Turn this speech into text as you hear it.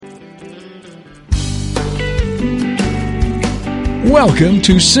Welcome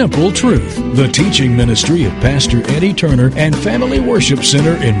to Simple Truth, the teaching ministry of Pastor Eddie Turner and Family Worship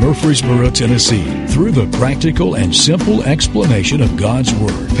Center in Murfreesboro, Tennessee. Through the practical and simple explanation of God's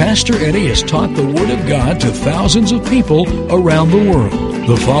Word, Pastor Eddie has taught the Word of God to thousands of people around the world.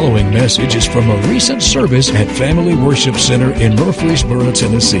 The following message is from a recent service at Family Worship Center in Murfreesboro,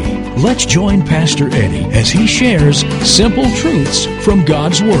 Tennessee. Let's join Pastor Eddie as he shares simple truths from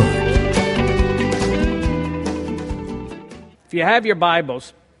God's Word. If you have your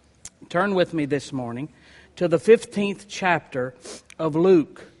Bibles, turn with me this morning to the 15th chapter of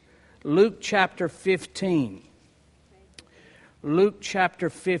Luke. Luke chapter 15. Luke chapter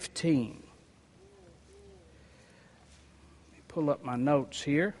 15. Let me pull up my notes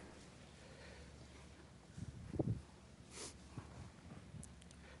here.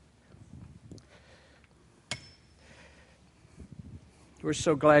 We're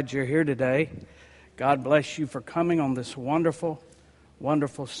so glad you're here today. God bless you for coming on this wonderful,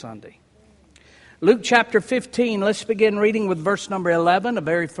 wonderful Sunday. Luke chapter 15, let's begin reading with verse number 11, a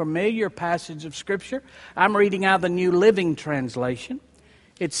very familiar passage of Scripture. I'm reading out the New Living Translation.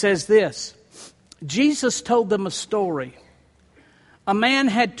 It says this: Jesus told them a story. A man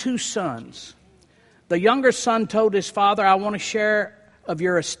had 2 sons. The younger son told his father, "I want a share of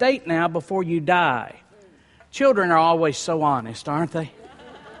your estate now before you die." Children are always so honest, aren't they?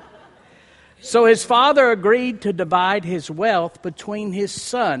 So his father agreed to divide his wealth between his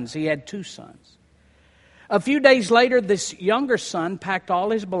sons. He had 2 sons. A few days later, this younger son packed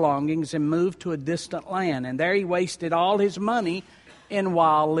all his belongings and moved to a distant land. And there he wasted all his money in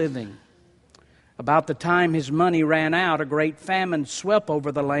wild living. About the time his money ran out, a great famine swept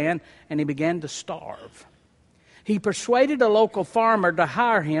over the land, and he began to starve. He persuaded a local farmer to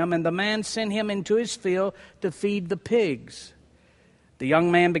hire him, and the man sent him into his field to feed the pigs. The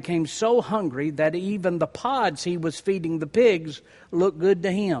young man became so hungry that even the pods he was feeding the pigs looked good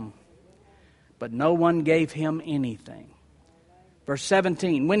to him. But no one gave him anything. Verse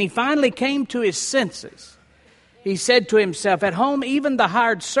 17, when he finally came to his senses, he said to himself, "At home even the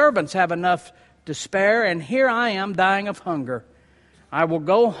hired servants have enough to spare, and here I am dying of hunger. I will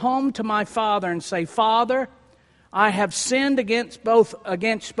go home to my father and say, 'Father, I have sinned against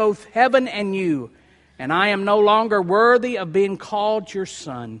both heaven and you, and I am no longer worthy of being called your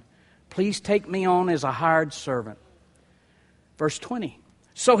son. Please take me on as a hired servant.'" Verse 20.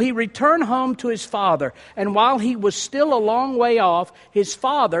 So he returned home to his father, and while he was still a long way off, his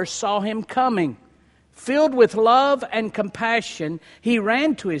father saw him coming. Filled with love and compassion, he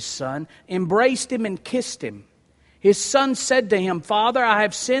ran to his son, embraced him, and kissed him. His son said to him, "Father, I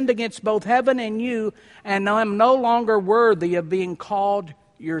have sinned against both heaven and you, and I am no longer worthy of being called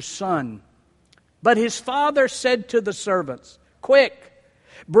your son." But his father said to the servants, "Quick,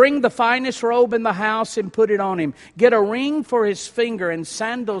 bring the finest robe in the house and put it on him. Get a ring for his finger and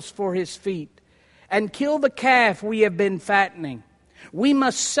sandals for his feet. And kill the calf we have been fattening. We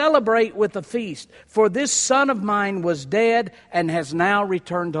must celebrate with a feast, for this son of mine was dead and has now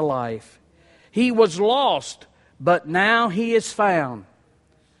returned to life. He was lost, but now he is found."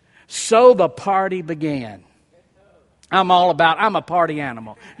 So the party began. I'm a party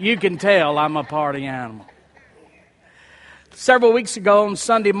animal. You can tell I'm a party animal. Several weeks ago on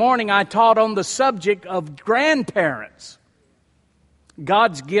Sunday morning, I taught on the subject of grandparents,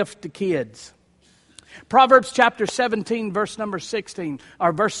 God's gift to kids. Proverbs chapter 17, verse number 16,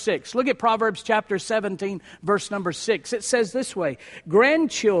 or verse 6. Look at Proverbs chapter 17, verse number 6. It says this way: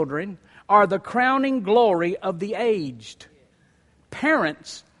 "Grandchildren are the crowning glory of the aged.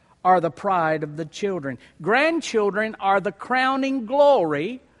 Parents are the pride of the children." Grandchildren are the crowning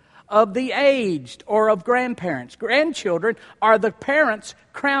glory of the aged or of grandparents. Grandchildren are the parents'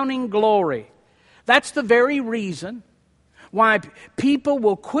 crowning glory. That's the very reason why people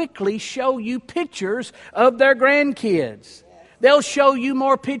will quickly show you pictures of their grandkids. They'll show you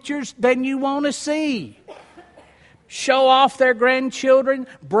more pictures than you want to see. Show off their grandchildren,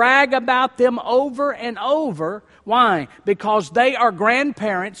 brag about them over and over. Why? Because they are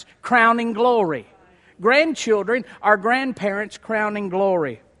grandparents' crowning glory. Grandchildren are grandparents' crowning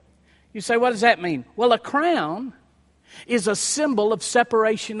glory. You say, what does that mean? Well, a crown is a symbol of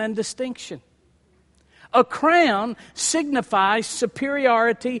separation and distinction. A crown signifies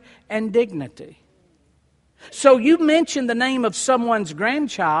superiority and dignity. So you mention the name of someone's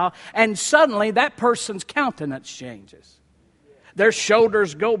grandchild, and suddenly that person's countenance changes. Their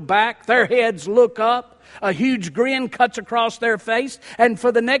shoulders go back, their heads look up, a huge grin cuts across their face, and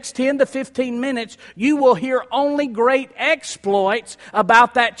for the next 10 to 15 minutes, you will hear only great exploits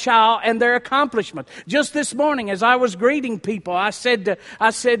about that child and their accomplishments. Just this morning, as I was greeting people, I said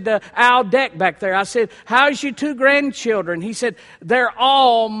to Al Deck back there, I said, "How's your 2 grandchildren?" He said, "They're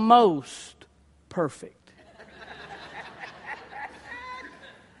almost perfect."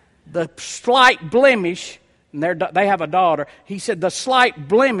 The slight blemish, and they have a daughter, he said the slight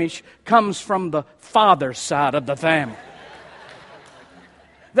blemish comes from the father's side of the family.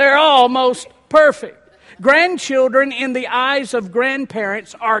 They're almost perfect. Grandchildren in the eyes of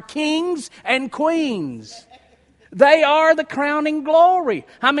grandparents are kings and queens. They are the crowning glory.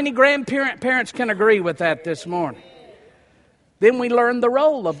 How many grandparents can agree with that this morning? Then we learn the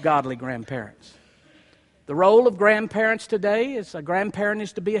role of godly grandparents. The role of grandparents today is a grandparent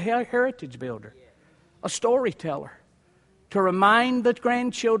is to be a heritage builder, a storyteller, to remind the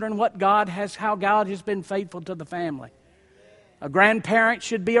grandchildren how God has been faithful to the family. A grandparent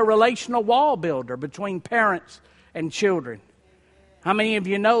should be a relational wall builder between parents and children. How many of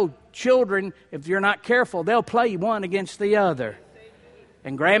you know children, if you're not careful, they'll play one against the other.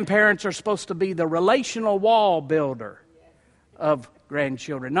 And grandparents are supposed to be the relational wall builder of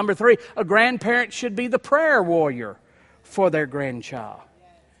grandchildren. Number 3, a grandparent should be the prayer warrior for their grandchild.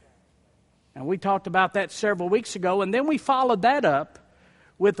 And we talked about that several weeks ago, and then we followed that up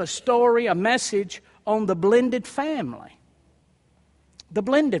with a message on the blended family. The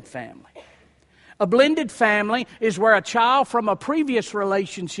blended family. A blended family is where a child from a previous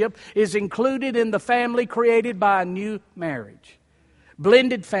relationship is included in the family created by a new marriage.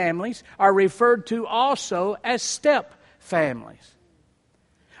 Blended families are referred to also as step families.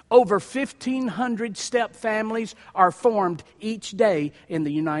 Over 1,500 step families are formed each day in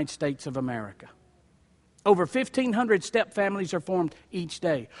the United States of America. Over 1,500 step families are formed each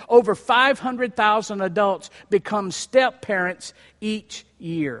day. Over 500,000 adults become step parents each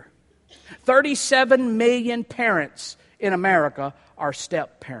year. 37 million parents in America are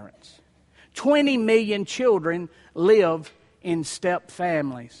step parents. 20 million children live in step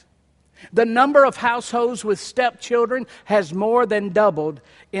families. The number of households with stepchildren has more than doubled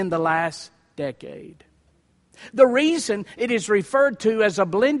in the last decade. The reason it is referred to as a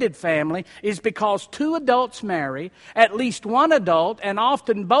blended family is because 2 adults marry, at least one adult, and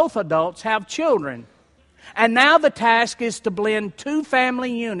often both adults have children. And now the task is to blend 2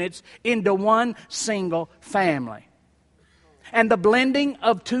 family units into one single family. And the blending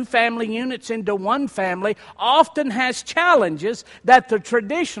of 2 family units into one family often has challenges that the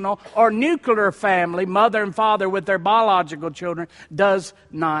traditional or nuclear family, mother and father with their biological children, does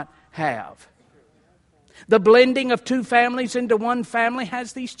not have. The blending of 2 families into one family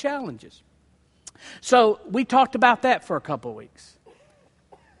has these challenges. So we talked about that for a couple weeks.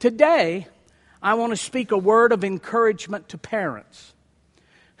 Today, I want to speak a word of encouragement to parents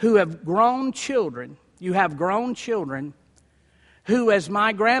who have grown children. You have grown children who, as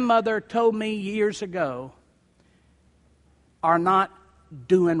my grandmother told me years ago, are not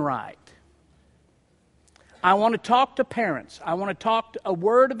doing right. I want to talk to parents. I want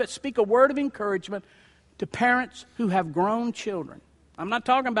to speak a word of encouragement to parents who have grown children. I'm not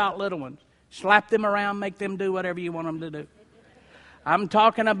talking about little ones. Slap them around, make them do whatever you want them to do. I'm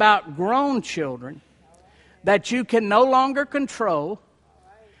talking about grown children that you can no longer control,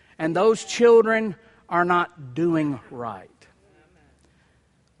 and those children are not doing right.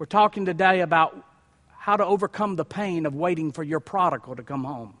 We're talking today about how to overcome the pain of waiting for your prodigal to come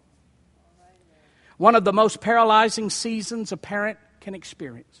home. One of the most paralyzing seasons a parent can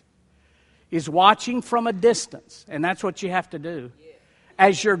experience is watching from a distance, and that's what you have to do,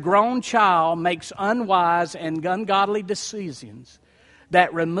 as your grown child makes unwise and ungodly decisions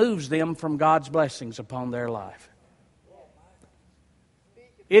that removes them from God's blessings upon their life.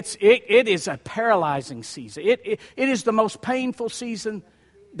 It is a paralyzing season. It is the most painful season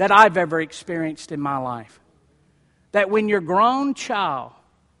that I've ever experienced in my life. That when your grown child,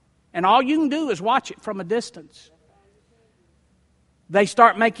 and all you can do is watch it from a distance, they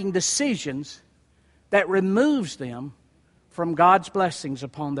start making decisions that removes them from God's blessings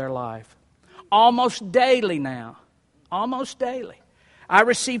upon their life. Almost daily now, I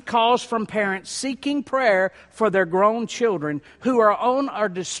receive calls from parents seeking prayer for their grown children who are on a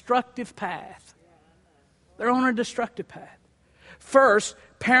destructive path. They're on a destructive path. First,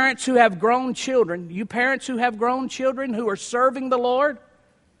 parents who have grown children, you parents who have grown children who are serving the Lord,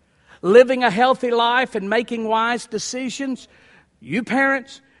 living a healthy life and making wise decisions, you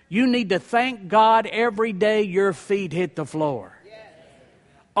parents, you need to thank God every day your feet hit the floor.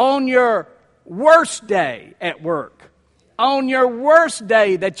 On your worst day at work, On your worst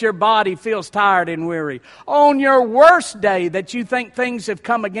day that your body feels tired and weary. On your worst day that you think things have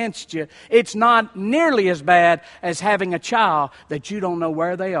come against you. It's not nearly as bad as having a child that you don't know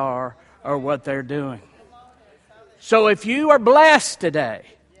where they are or what they're doing. So if you are blessed today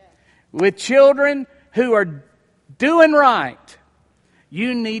with children who are doing right,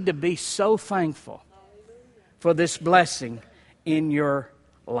 you need to be so thankful for this blessing in your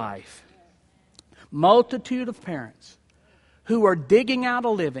life. Multitude of parents who are digging out a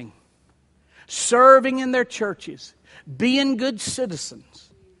living, serving in their churches, being good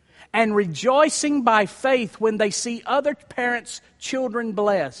citizens, and rejoicing by faith when they see other parents' children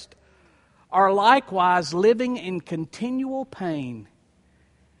blessed, are likewise living in continual pain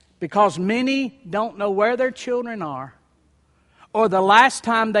because many don't know where their children are, or the last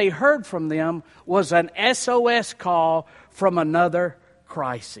time they heard from them was an SOS call from another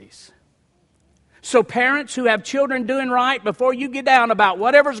crisis. So parents who have children doing right, before you get down about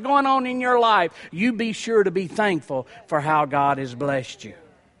whatever's going on in your life, you be sure to be thankful for how God has blessed you.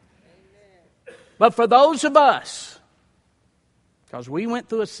 But for those of us, because we went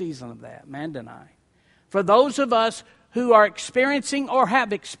through a season of that, Amanda and I, for those of us who are experiencing or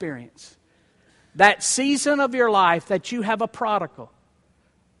have experienced that season of your life that you have a prodigal,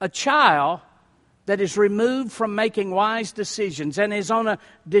 a child that is removed from making wise decisions and is on a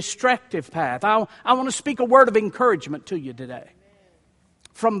destructive path. I want to speak a word of encouragement to you today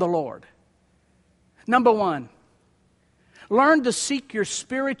from the Lord. Number one, learn to seek your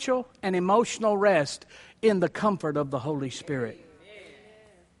spiritual and emotional rest in the comfort of the Holy Spirit.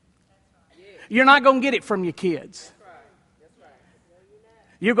 You're not going to get it from your kids.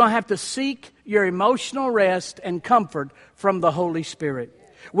 You're going to have to seek your emotional rest and comfort from the Holy Spirit.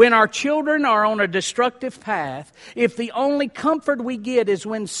 When our children are on a destructive path, if the only comfort we get is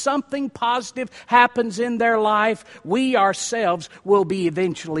when something positive happens in their life, we ourselves will be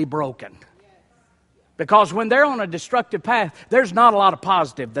eventually broken. Because when they're on a destructive path, there's not a lot of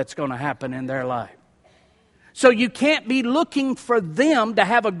positive that's going to happen in their life. So you can't be looking for them to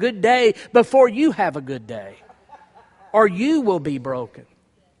have a good day before you have a good day, or you will be broken.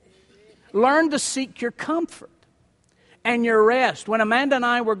 Learn to seek your comfort and your rest. When Amanda and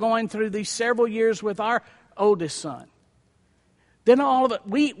I were going through these several years with our oldest son, then all of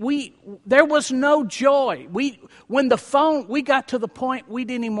it, there was no joy. We got to the point we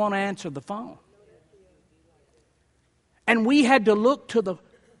didn't even want to answer the phone. And we had to look to the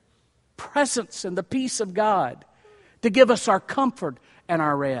presence and the peace of God to give us our comfort and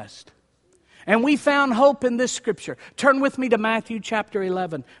our rest. And we found hope in this scripture. Turn with me to Matthew chapter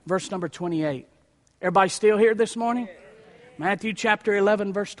 11, verse number 28. Everybody still here this morning? Matthew chapter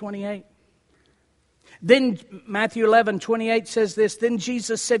 11, verse 28. Then Matthew 11, 28 says this, Then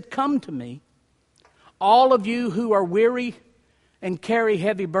Jesus said, Come to me, all of you who are weary and carry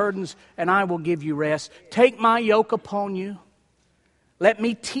heavy burdens, and I will give you rest. Take my yoke upon you. Let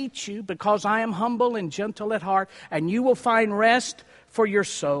me teach you, because I am humble and gentle at heart, and you will find rest for your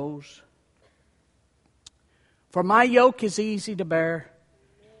souls. For my yoke is easy to bear,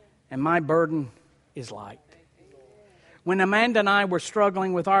 and my burden is light. When Amanda and I were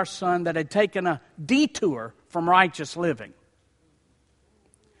struggling with our son that had taken a detour from righteous living.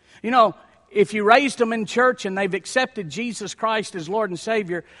 You know, if you raised them in church and they've accepted Jesus Christ as Lord and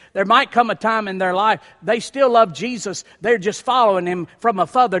Savior, there might come a time in their life they still love Jesus. They're just following Him from a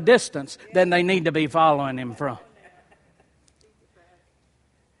further distance than they need to be following Him from.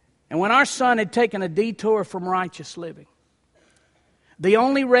 And when our son had taken a detour from righteous living, the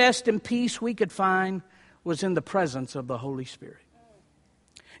only rest and peace we could find was in the presence of the Holy Spirit.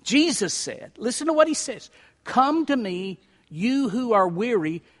 Jesus said, listen to what He says, Come to me, you who are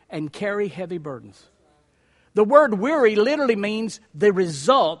weary and carry heavy burdens. The word weary literally means the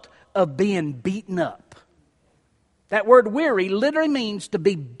result of being beaten up. That word weary literally means to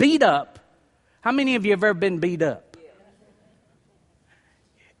be beat up. How many of you have ever been beat up?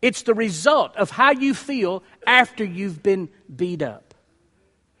 It's the result of how you feel after you've been beat up.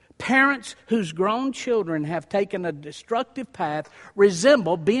 Parents whose grown children have taken a destructive path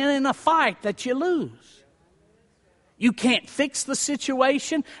resemble being in a fight that you lose. You can't fix the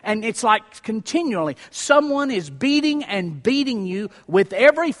situation, and it's like continually someone is beating and beating you with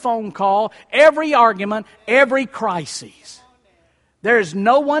every phone call, every argument, every crisis. There's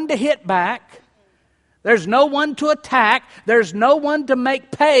no one to hit back. There's no one to attack. There's no one to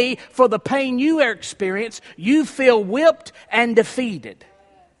make pay for the pain you experience. You feel whipped and defeated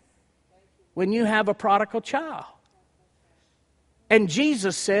when you have a prodigal child. And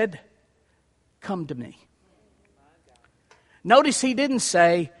Jesus said, Come to me. Notice He didn't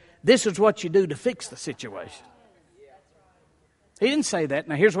say, this is what you do to fix the situation. He didn't say that.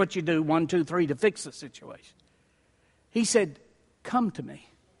 Now here's what you do, 1, 2, 3, to fix the situation. He said, come to me.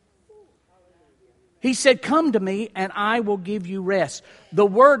 He said, come to me and I will give you rest. The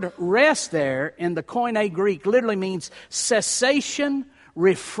word rest there in the Koine Greek literally means cessation,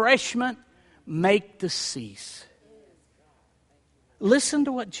 refreshment, make to cease. Listen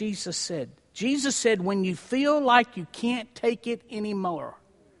to what Jesus said. Jesus said, when you feel like you can't take it anymore,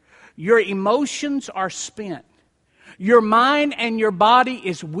 your emotions are spent, your mind and your body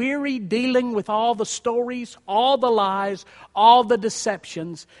is weary dealing with all the stories, all the lies, all the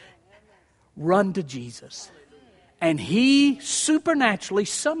deceptions, run to Jesus. And He supernaturally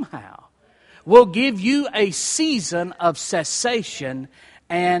somehow will give you a season of cessation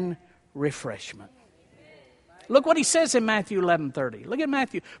and refreshment. Look what He says in Matthew 11:30. Look at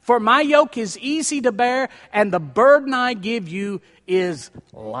Matthew. For my yoke is easy to bear, and the burden I give you is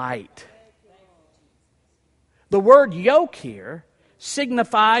light. The word yoke here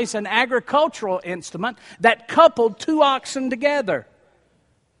signifies an agricultural instrument that coupled 2 oxen together.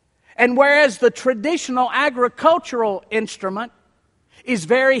 And whereas the traditional agricultural instrument is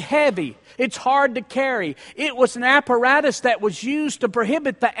very heavy, it's hard to carry, it was an apparatus that was used to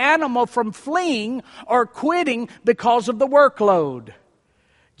prohibit the animal from fleeing or quitting because of the workload.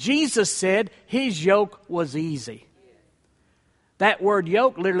 Jesus said His yoke was easy. That word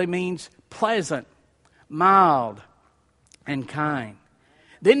yoke literally means pleasant, mild, and kind.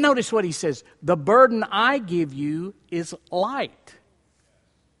 Then notice what He says, the burden I give you is light.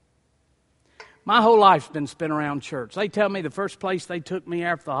 My whole life's been spent around church. They tell me the first place they took me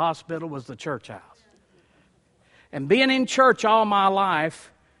after the hospital was the church house. And being in church all my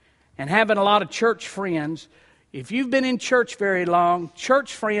life and having a lot of church friends, if you've been in church very long,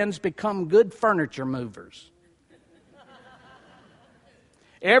 church friends become good furniture movers.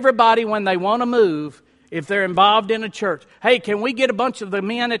 Everybody, when they want to move, if they're involved in a church, hey, can we get a bunch of the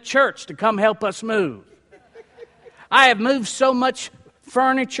men at church to come help us move? I have moved so much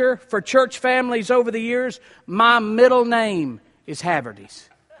furniture for church families over the years, my middle name is Haverty's.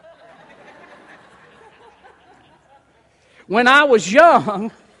 When I was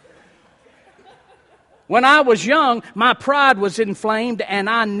young, my pride was inflamed and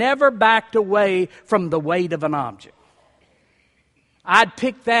I never backed away from the weight of an object. I'd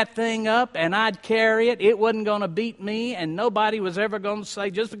pick that thing up and I'd carry it. It wasn't going to beat me, and nobody was ever going to say,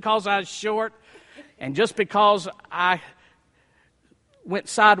 just because I was short and just because I went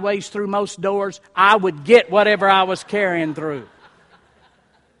sideways through most doors, I would get whatever I was carrying through.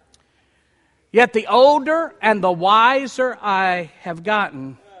 Yet the older and the wiser I have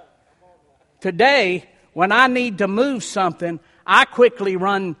gotten, today, when I need to move something, I quickly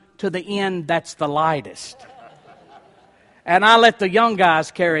run to the end that's the lightest. And I let the young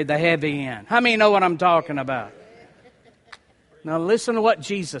guys carry the heavy end. How many know what I'm talking about? Now listen to what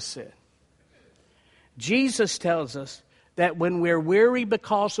Jesus said. Jesus tells us that when we're weary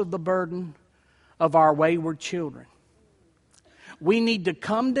because of the burden of our wayward children, we need to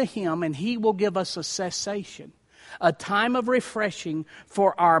come to Him and He will give us a cessation, a time of refreshing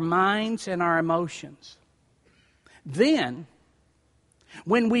for our minds and our emotions. Then,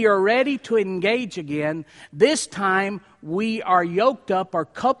 when we are ready to engage again, this time we are yoked up or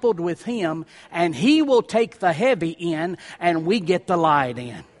coupled with Him, and He will take the heavy in and we get the light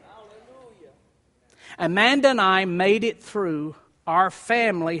in. Amanda and I made it through our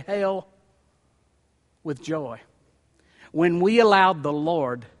family hell with joy when we allowed the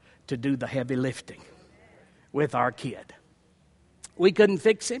Lord to do the heavy lifting with our kid. We couldn't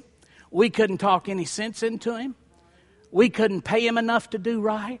fix him. We couldn't talk any sense into him. We couldn't pay him enough to do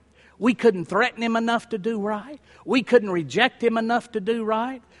right. We couldn't threaten him enough to do right. We couldn't reject him enough to do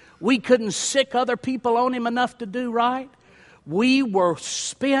right. We couldn't sick other people on him enough to do right. We were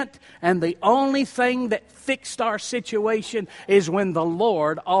spent, and the only thing that fixed our situation is when the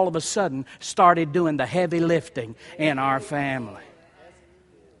Lord all of a sudden started doing the heavy lifting in our family.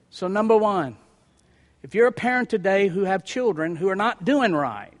 So number one, if you're a parent today who have children who are not doing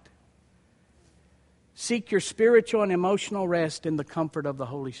right, seek your spiritual and emotional rest in the comfort of the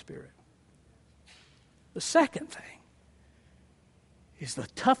Holy Spirit. The second thing is the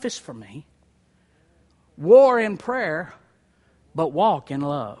toughest for me. War in prayer, but walk in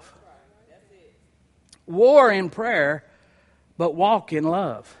love. War in prayer, but walk in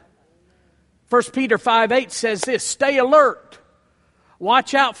love. 1 Peter 5:8 says this, stay alert.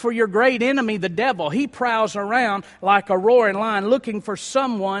 Watch out for your great enemy, the devil. He prowls around like a roaring lion looking for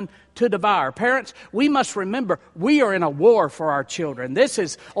someone to devour. Parents, we must remember we are in a war for our children. This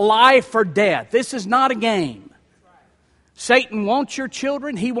is life or death. This is not a game. Satan wants your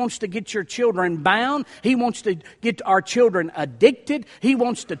children. He wants to get your children bound. He wants to get our children addicted. He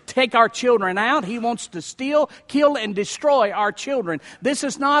wants to take our children out. He wants to steal, kill, and destroy our children. This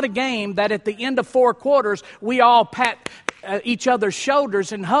is not a game that at the end of 4 quarters we all pat each other's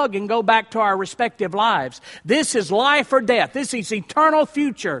shoulders and hug and go back to our respective lives. This is life or death. This is eternal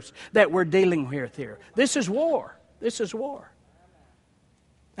futures that we're dealing with here. This is war. This is war.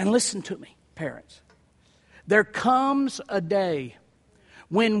 And listen to me, parents. There comes a day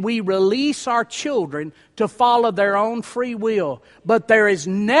when we release our children to follow their own free will. But there is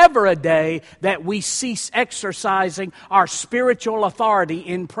never a day that we cease exercising our spiritual authority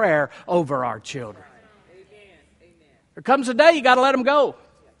in prayer over our children. There comes a day you got to let them go.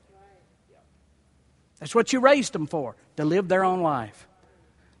 That's what you raised them for, to live their own life.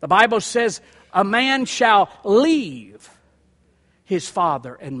 The Bible says a man shall leave his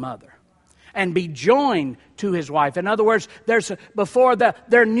father and mother and be joined to his wife. In other words, before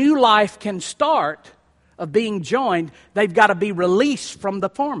their new life can start of being joined, they've got to be released from the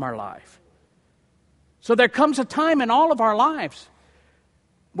former life. So there comes a time in all of our lives,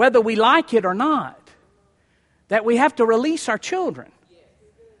 whether we like it or not, that we have to release our children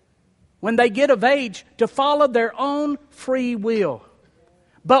when they get of age to follow their own free will.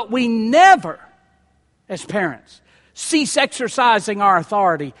 But we never, as parents, cease exercising our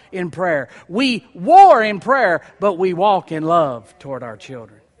authority in prayer. We war in prayer, but we walk in love toward our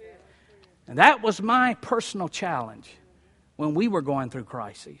children. And that was my personal challenge when we were going through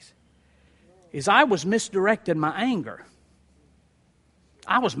crises, is I was misdirecting my anger.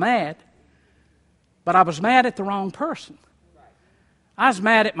 I was mad, but I was mad at the wrong person. I was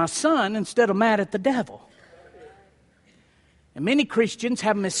mad at my son instead of mad at the devil. And many Christians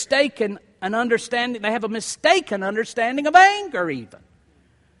have mistaken an understanding. They have a mistaken understanding of anger even.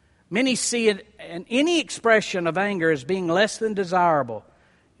 Many see it, and any expression of anger as being less than desirable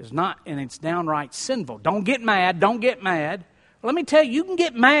is not, and it's downright sinful. Don't get mad. Don't get mad. Let me tell you, you can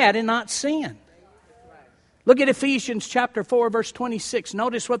get mad and not sin. Look at Ephesians chapter 4, verse 26.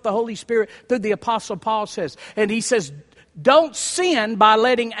 Notice what the Holy Spirit through the Apostle Paul says. And he says, don't sin by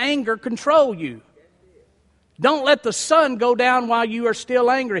letting anger control you. Don't let the sun go down while you are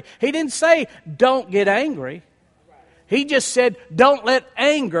still angry. He didn't say, don't get angry. He just said, don't let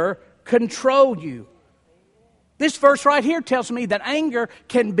anger control you. This verse right here tells me that anger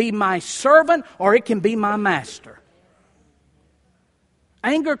can be my servant or it can be my master.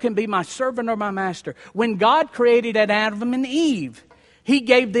 Anger can be my servant or my master. When God created Adam and Eve, He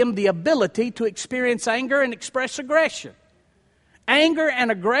gave them the ability to experience anger and express aggression. Anger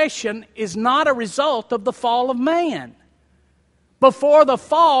and aggression is not a result of the fall of man. Before the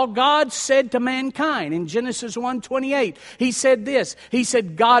fall, God said to mankind in Genesis 1:28, He said this. He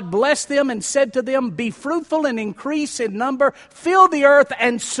said, God blessed them and said to them, be fruitful and increase in number, fill the earth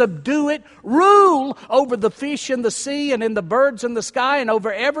and subdue it, rule over the fish in the sea and in the birds in the sky and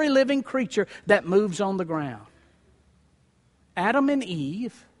over every living creature that moves on the ground. Adam and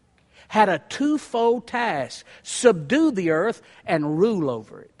Eve had a twofold task: subdue the earth and rule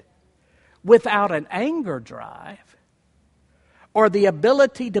over it. Without an anger drive or the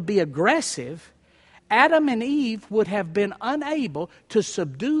ability to be aggressive, Adam and Eve would have been unable to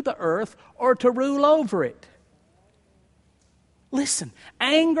subdue the earth or to rule over it. Listen,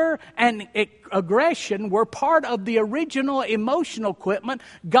 anger and aggression were part of the original emotional equipment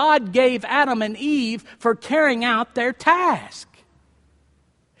God gave Adam and Eve for carrying out their task.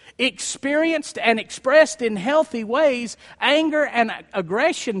 Experienced and expressed in healthy ways, anger and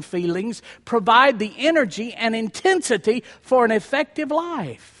aggression feelings provide the energy and intensity for an effective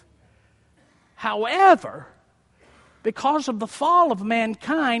life. However, because of the fall of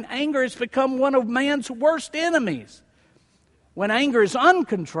mankind, anger has become one of man's worst enemies. When anger is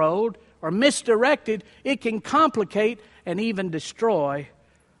uncontrolled or misdirected, it can complicate and even destroy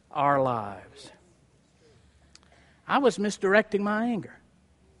our lives. I was misdirecting my anger.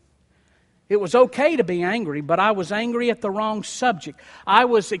 It was okay to be angry, but I was angry at the wrong subject. I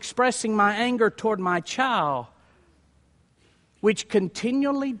was expressing my anger toward my child, which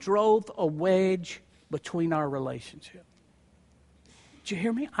continually drove a wedge between our relationship. Did you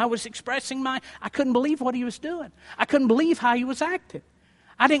hear me? I was expressing I couldn't believe what he was doing. I couldn't believe how he was acting.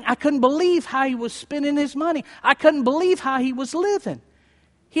 I couldn't believe how he was spending his money. I couldn't believe how he was living.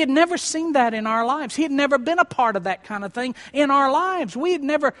 He had never seen that in our lives. He had never been a part of that kind of thing in our lives. We had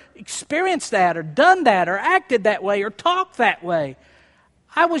never experienced that or done that or acted that way or talked that way.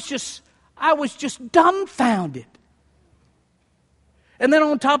 I was just dumbfounded. And then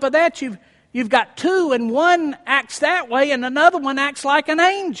on top of that, you've got two, and one acts that way and another one acts like an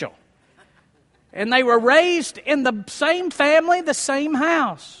angel. And they were raised in the same family, the same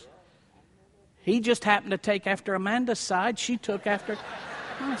house. He just happened to take after Amanda's side. She took after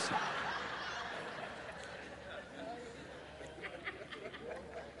my side.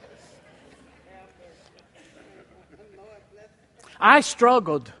 I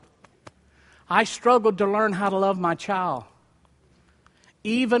struggled. I struggled to learn how to love my child,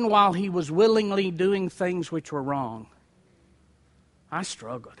 even while he was willingly doing things which were wrong. I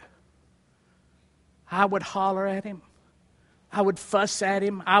struggled. I would holler at him. I would fuss at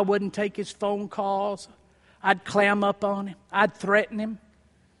him. I wouldn't take his phone calls. I'd clam up on him. I'd threaten him.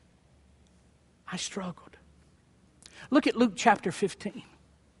 I struggled. Look at Luke chapter 15.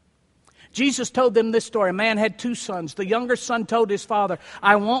 Jesus told them this story. A man had 2 sons. The younger son told his father,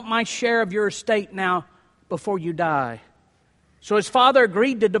 I want my share of your estate now before you die. So his father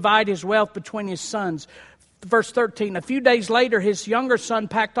agreed to divide his wealth between his sons. Verse 13, a few days later, his younger son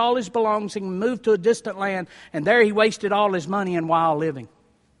packed all his belongings and moved to a distant land, and there he wasted all his money in wild living.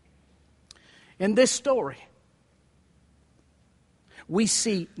 In this story, we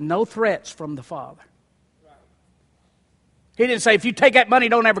see no threats from the father. He didn't say, if you take that money,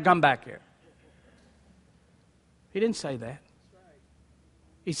 don't ever come back here. He didn't say that.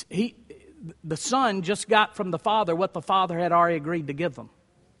 The son just got from the father what the father had already agreed to give them.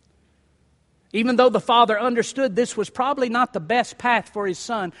 Even though the father understood this was probably not the best path for his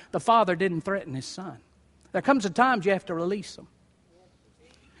son, the father didn't threaten his son. There comes a time you have to release them.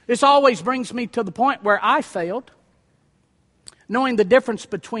 This always brings me to the point where I failed, knowing the difference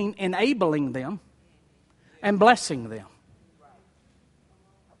between enabling them and blessing them.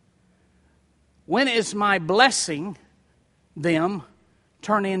 When is my blessing them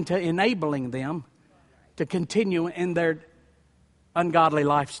turn into enabling them to continue in their ungodly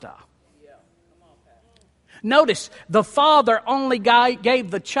lifestyle? Notice, the father only gave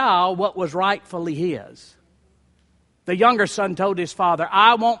the child what was rightfully his. The younger son told his father,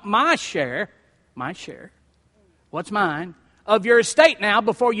 I want my share, what's mine, of your estate now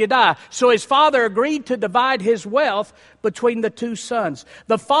before you die. So his father agreed to divide his wealth between the 2 sons.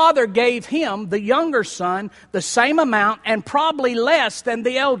 The father gave him, the younger son, the same amount and probably less than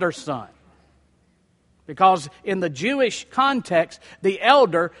the elder son. Because in the Jewish context, the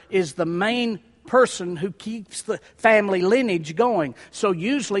elder is the main person who keeps the family lineage going. So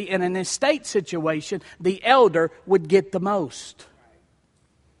usually in an estate situation, the elder would get the most.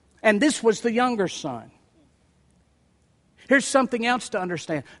 And this was the younger son. Here's something else to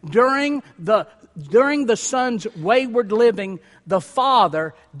understand. During the son's wayward living, the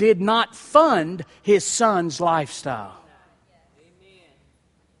father did not fund his son's lifestyle.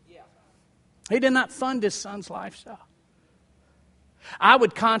 He did not fund his son's lifestyle. I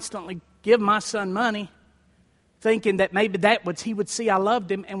would constantly give my son money, thinking that maybe he would see I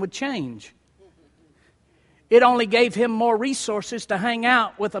loved him and would change. It only gave him more resources to hang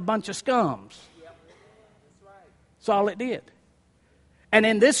out with a bunch of scums. That's all it did. And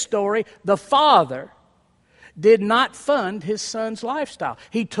in this story, the father did not fund his son's lifestyle.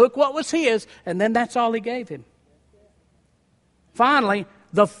 He took what was his, and then that's all he gave him. Finally,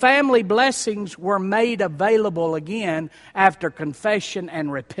 the family blessings were made available again after confession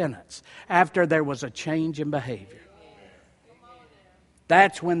and repentance, after there was a change in behavior.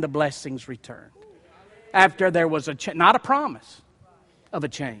 That's when the blessings returned. After there was not a promise of a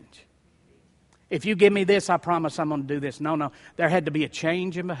change. If you give me this, I promise I'm going to do this. No. There had to be a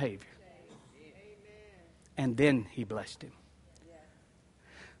change in behavior. And then he blessed him.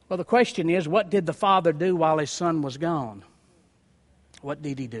 Well, the question is, what did the father do while his son was gone? What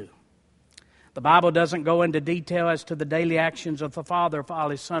did he do? The Bible doesn't go into detail as to the daily actions of the father while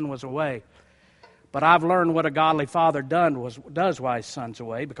his son was away. But I've learned what a godly father does while his son's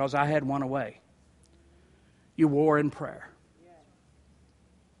away, because I had one away. You war in prayer.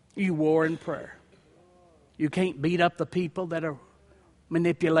 You war in prayer. You can't beat up the people that are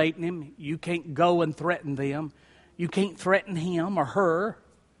manipulating him. You can't go and threaten them. You can't threaten him or her.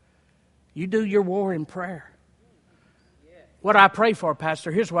 You do your war in prayer. What I pray for,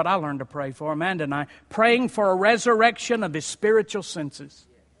 Pastor, here's what I learned to pray for, Amanda and I. Praying for a resurrection of his spiritual senses.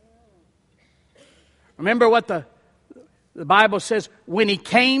 Remember what the Bible says, when he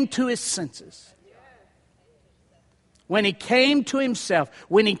came to his senses. When he came to himself,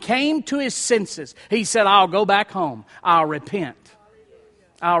 when he came to his senses, he said, I'll go back home. I'll repent.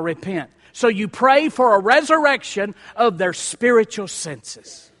 I'll repent. So you pray for a resurrection of their spiritual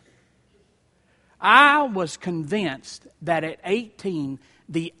senses. I was convinced that at 18,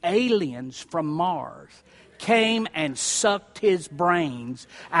 the aliens from Mars came and sucked his brains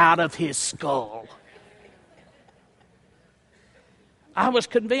out of his skull. I was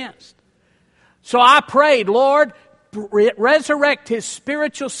convinced. So I prayed, Lord, resurrect his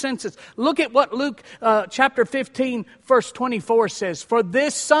spiritual senses. Look at what Luke chapter 15, verse 24 says. For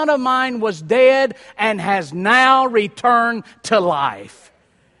this son of mine was dead and has now returned to life.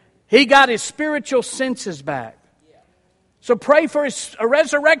 He got his spiritual senses back. So pray for a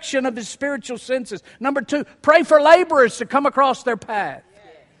resurrection of his spiritual senses. Number 2, pray for laborers to come across their path.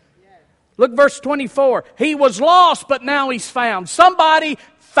 Look, verse 24. He was lost, but now he's found. Somebody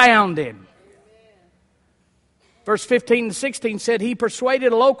found him. Verse 15 and 16 said, he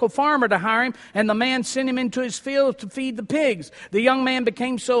persuaded a local farmer to hire him, and the man sent him into his field to feed the pigs. The young man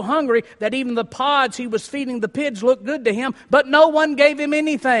became so hungry that even the pods he was feeding the pigs looked good to him, but no one gave him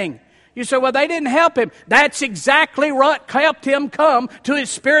anything. You say, well, they didn't help him. That's exactly what helped him come to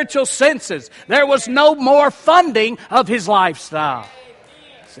his spiritual senses. There was no more funding of his lifestyle.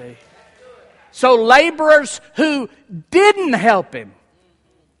 See? So laborers who didn't help him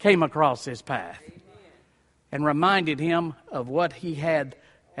came across his path and reminded him of what he had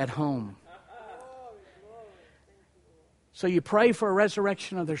at home. So you pray for a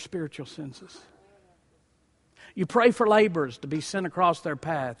resurrection of their spiritual senses. You pray for laborers to be sent across their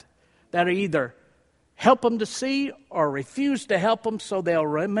path that either help them to see or refuse to help them so they'll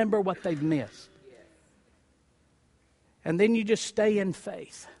remember what they've missed. And then you just stay in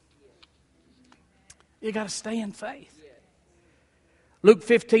faith. You got to stay in faith. Luke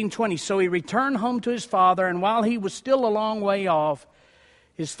 15:20. So he returned home to his father, and while he was still a long way off,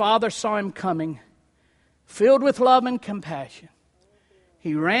 his father saw him coming, filled with love and compassion.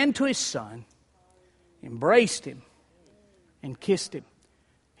 He ran to his son, embraced him, and kissed him.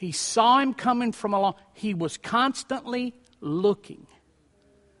 He saw him coming from along. He was constantly looking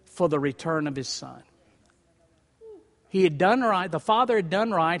for the return of his son. He had done right. The father had done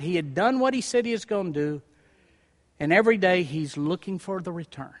right. He had done what he said he was going to do. And every day he's looking for the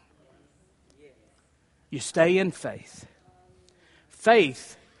return. You stay in faith.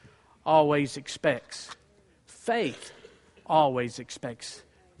 Faith always expects. Faith always expects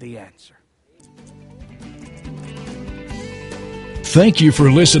the answer. Thank you for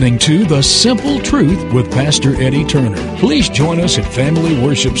listening to The Simple Truth with Pastor Eddie Turner. Please join us at Family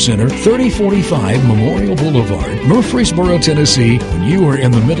Worship Center, 3045 Memorial Boulevard, Murfreesboro, Tennessee, when you are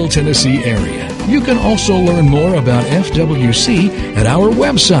in the Middle Tennessee area. You can also learn more about FWC at our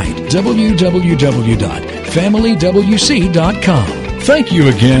website, www.familywc.com. Thank you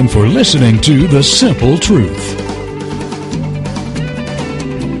again for listening to The Simple Truth.